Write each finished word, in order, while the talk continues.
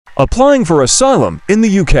Applying for asylum in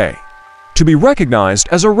the UK. To be recognized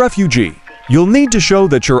as a refugee, you'll need to show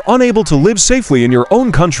that you're unable to live safely in your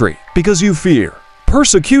own country because you fear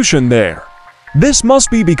persecution there. This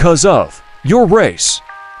must be because of your race,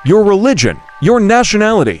 your religion, your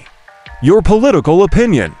nationality, your political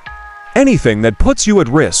opinion, anything that puts you at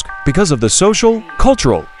risk because of the social,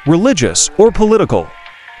 cultural, religious, or political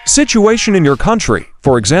situation in your country,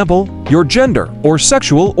 for example, your gender or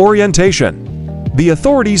sexual orientation. The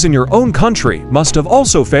authorities in your own country must have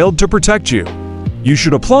also failed to protect you. You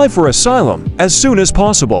should apply for asylum as soon as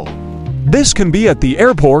possible. This can be at the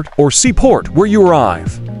airport or seaport where you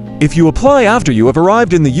arrive. If you apply after you have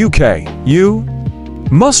arrived in the UK, you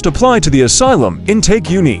must apply to the asylum intake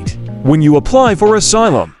unit. When you apply for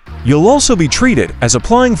asylum, you'll also be treated as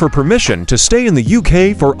applying for permission to stay in the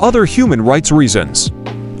UK for other human rights reasons.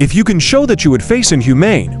 If you can show that you would face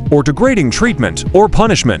inhumane or degrading treatment or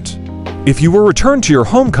punishment, if you were returned to your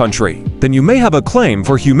home country, then you may have a claim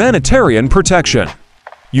for humanitarian protection.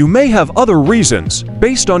 You may have other reasons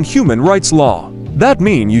based on human rights law that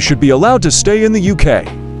mean you should be allowed to stay in the UK.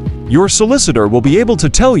 Your solicitor will be able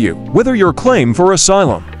to tell you whether your claim for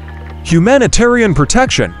asylum, humanitarian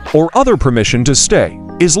protection, or other permission to stay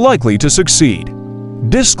is likely to succeed.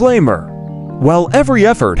 Disclaimer: while every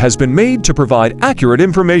effort has been made to provide accurate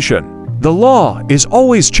information, the law is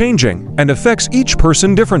always changing and affects each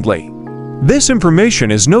person differently. This information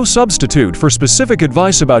is no substitute for specific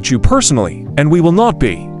advice about you personally, and we will not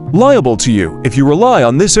be liable to you if you rely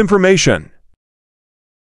on this information.